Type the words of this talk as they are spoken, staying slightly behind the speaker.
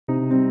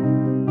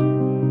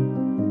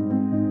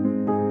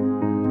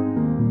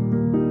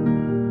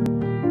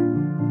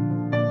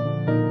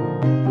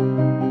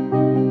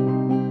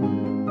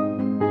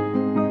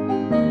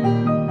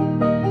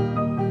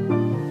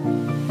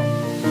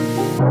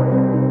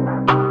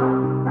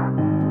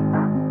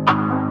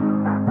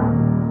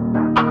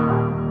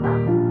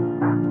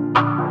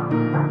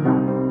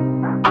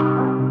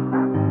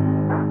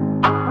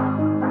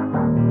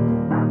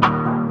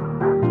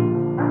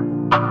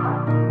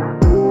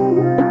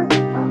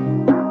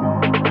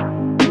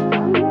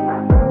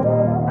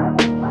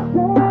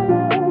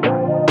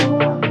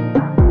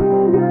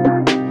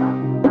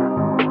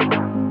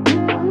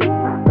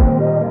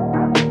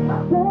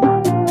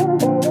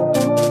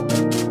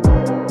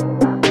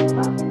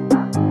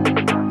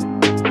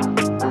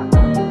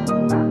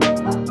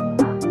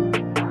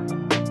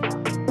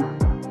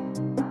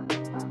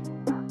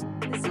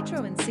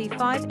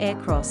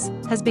Aircross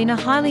has been a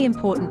highly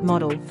important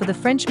model for the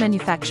French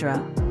manufacturer.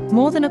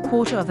 More than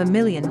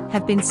 250,000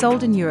 have been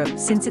sold in Europe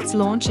since its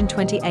launch in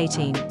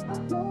 2018.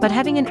 But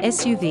having an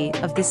SUV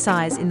of this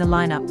size in the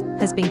lineup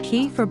has been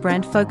key for a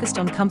brand focused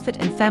on comfort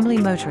and family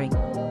motoring.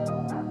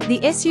 The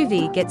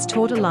SUV gets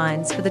taller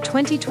lines for the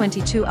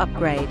 2022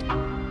 upgrade,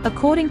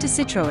 according to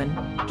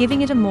Citroen,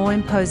 giving it a more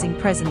imposing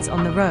presence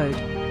on the road.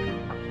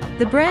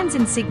 The brand's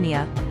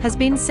insignia has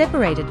been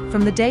separated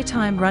from the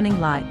daytime running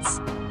lights,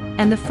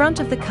 and the front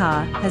of the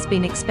car has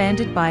been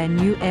expanded by a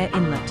new air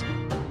inlet.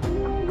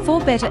 For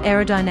better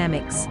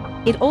aerodynamics,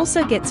 it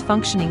also gets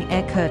functioning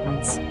air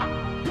curtains.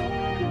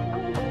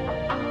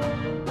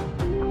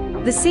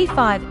 The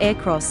C5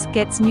 Aircross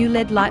gets new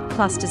LED light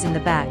clusters in the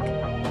back,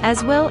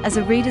 as well as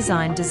a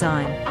redesigned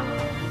design.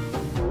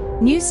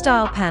 New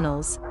style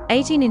panels,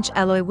 18-inch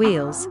alloy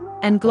wheels,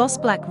 and gloss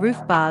black roof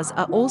bars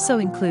are also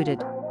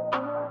included.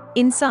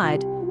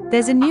 Inside,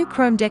 there's a new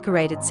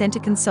chrome-decorated center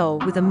console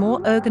with a more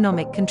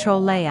ergonomic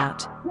control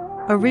layout,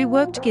 a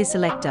reworked gear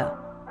selector,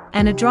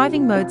 and a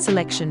driving mode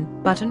selection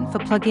button for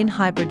plug-in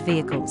hybrid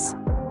vehicles.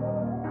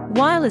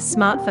 Wireless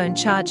smartphone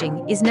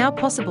charging is now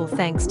possible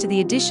thanks to the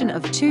addition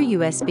of 2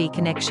 USB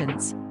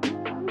connections.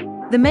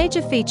 The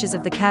major features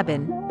of the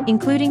cabin,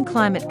 including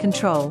climate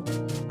control,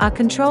 are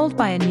controlled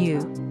by a new,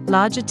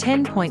 larger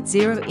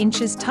 10.0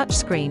 inches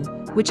touchscreen,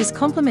 which is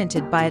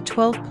complemented by a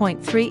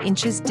 12.3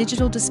 inches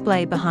digital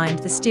display behind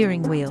the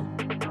steering wheel.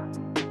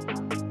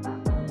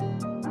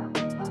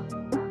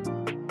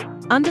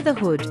 Under the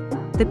hood,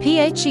 the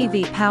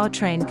PHEV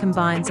powertrain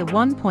combines a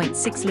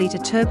 1.6-litre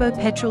turbo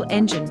petrol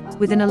engine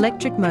with an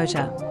electric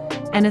motor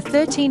and a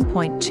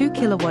 13.2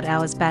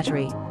 kWh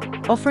battery,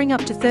 offering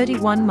up to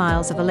 31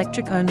 miles of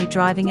electric-only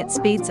driving at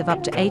speeds of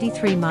up to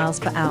 83 miles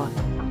per hour.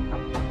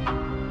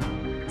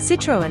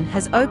 Citroen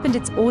has opened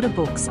its order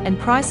books and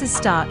prices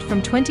start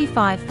from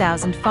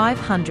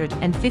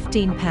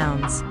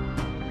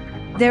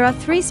 £25,515. There are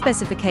 3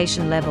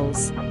 specification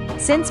levels: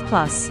 Sense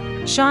Plus,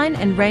 Shine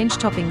and Range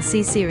Topping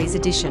C-Series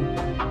Edition.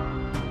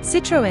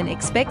 Citroen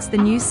expects the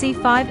new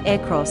C5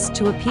 Aircross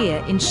to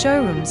appear in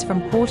showrooms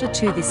from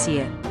Q2 this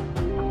year.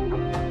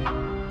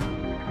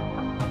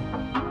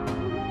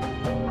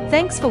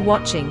 Thanks for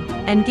watching,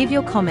 and give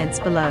your comments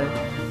below.